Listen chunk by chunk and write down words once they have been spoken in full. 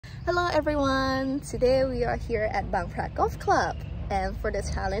Hello everyone! Today we are here at Bangpra Golf Club, and for the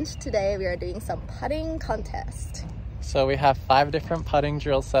challenge today we are doing some putting contest. So we have 5 different putting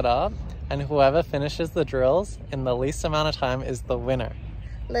drills set up, and whoever finishes the drills in the least amount of time is the winner.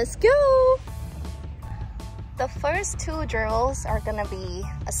 Let's go! The first 2 drills are gonna be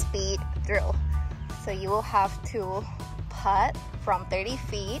a speed drill. So you will have to putt from 30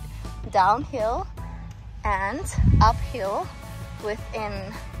 feet downhill and uphill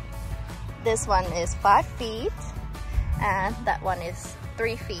within, this one is 5 feet and that one is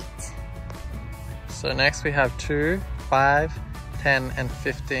 3 feet. So next we have 2, 5, 10 and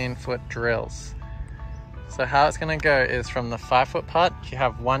 15 foot drills. So how it's going to go is from the 5 foot putt, you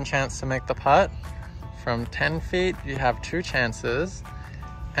have 1 chance to make the putt. From 10 feet, you have 2 chances.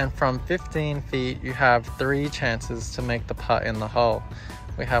 And from 15 feet, you have 3 chances to make the putt in the hole.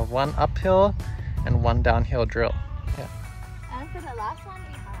 We have 1 uphill and 1 downhill drill. Yeah. And for the last one,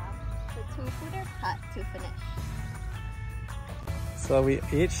 we have the 2-footer putt to finish. So we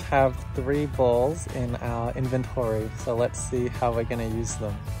each have 3 balls in our inventory. So let's see how we're going to use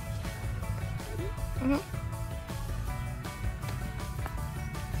them.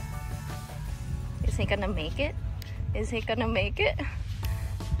 Is he gonna make it? Is he gonna make it?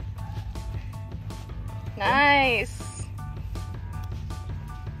 Nice!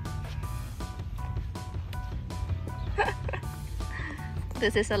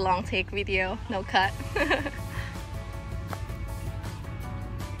 This is a long take video, no cut.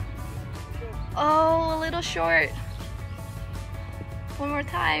 Oh, a little short. One more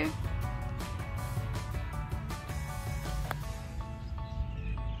time.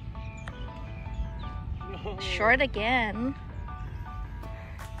 Short again.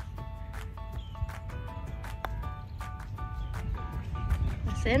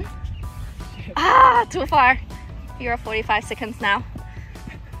 That's in. Ah, too far. You're 45 seconds now.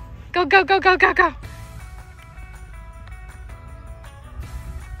 Go, go, go, go, go, go.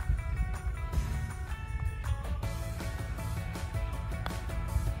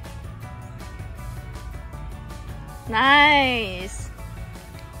 Nice.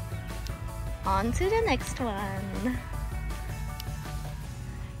 On to the next one.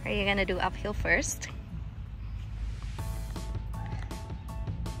 Are you gonna do uphill first?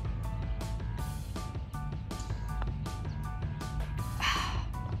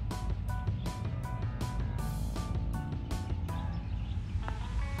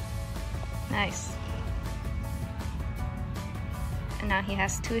 Nice. And now he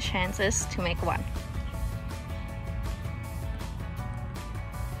has 2 chances to make 1.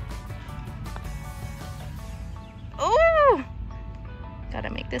 Oh! Gotta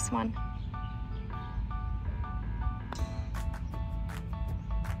make this one.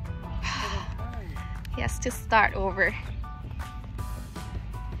 He has to start over.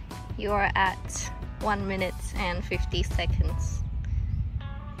 You are at 1 minute and 50 seconds.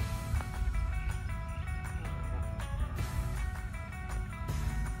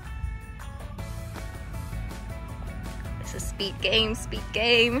 It's a speed game, speed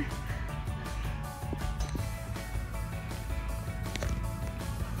game.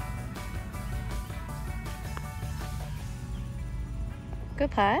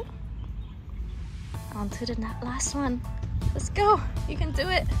 Good putt. On to the last one. Let's go. You can do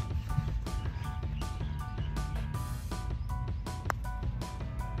it.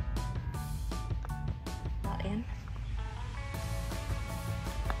 Not in.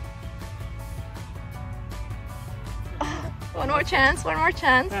 Oh, one more chance, one more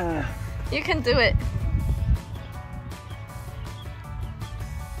chance. You can do it.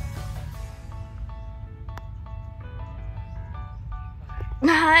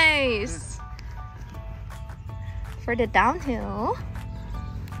 Nice! For the downhill,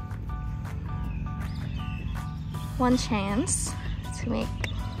 1 chance to make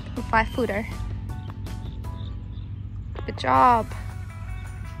a 5-footer. Good job!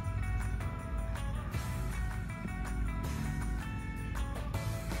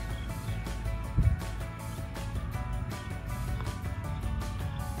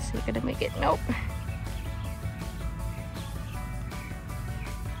 So you're gonna make it? Nope.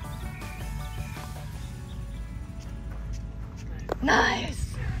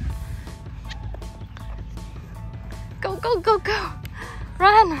 Nice! Go, go, go, go!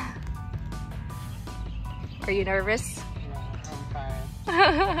 Run! Are you nervous? Yeah,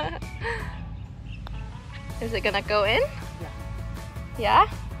 I'm tired. Is it gonna go in? Yeah. Yeah?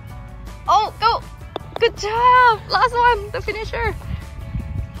 Oh, go! Good job! Last one, the finisher!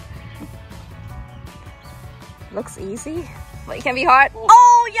 Looks easy, but it can be hard.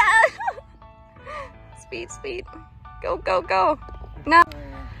 Oh, yeah! Speed, speed. Go, go, go. Now.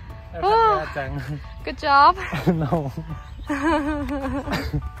 Good job. No.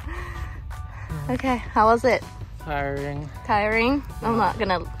 Okay, how was it? Tiring. Tiring? Yeah. I'm not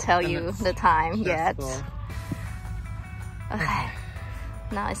gonna tell And you it's the time yet. stressful. Okay,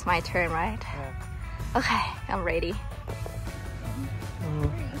 now it's my turn, right? Yeah. Okay, I'm ready.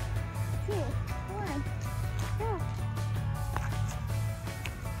 Mm. 3, 2, 1, go.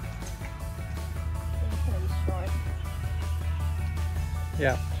 It's gonna be short.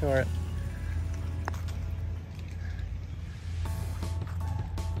 Yeah, short.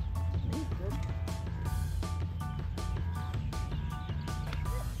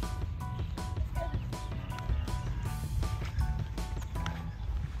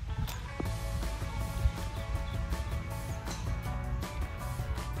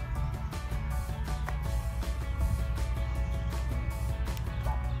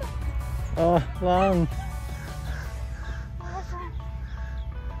 Oh, long.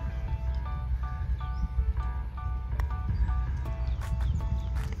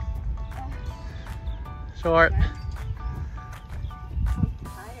 Short. I'm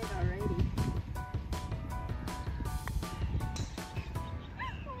tired already.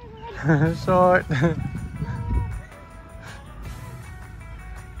 Short. It's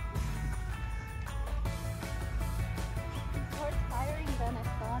more tiring than I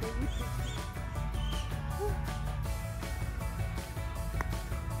thought it would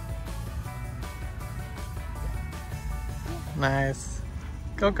be. Nice.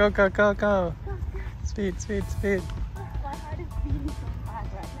 Go, go, go, go, go. Speed, speed, speed. My heart is beating so fast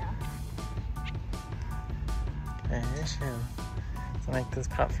right now. Okay, here's you. So make this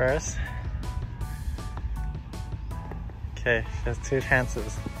putt first. Okay, she has 2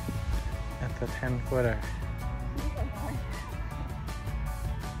 chances at the 10-footer.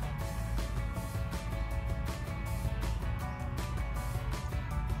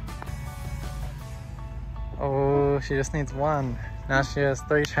 Oh, she just needs 1. Now she has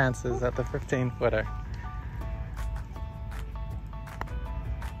 3 chances at the 15-footer.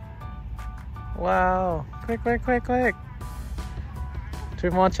 Wow, quick, quick, quick, quick.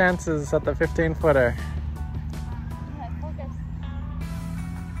 2 more chances at the 15-footer. Yeah, focus.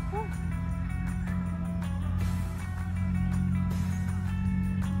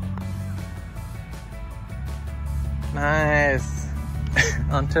 Nice.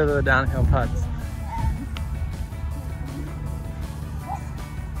 Onto the downhill putts.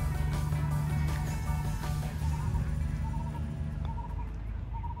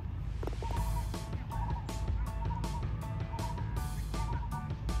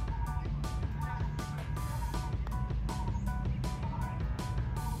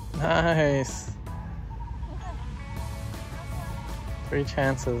 Nice. 3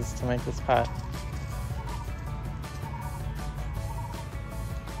 chances to make this putt.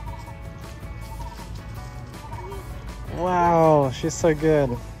 Wow, she's so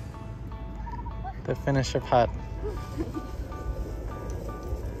good. To finish her putt.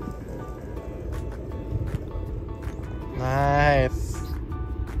 Nice.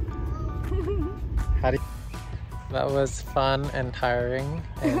 How do you... That was fun and tiring,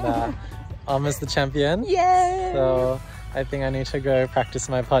 and Aom the champion. Yay! So I think I need to go practice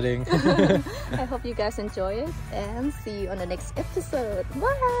my putting. I hope you guys enjoy it and see you on the next episode.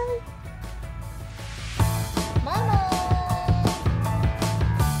 Bye! Mama!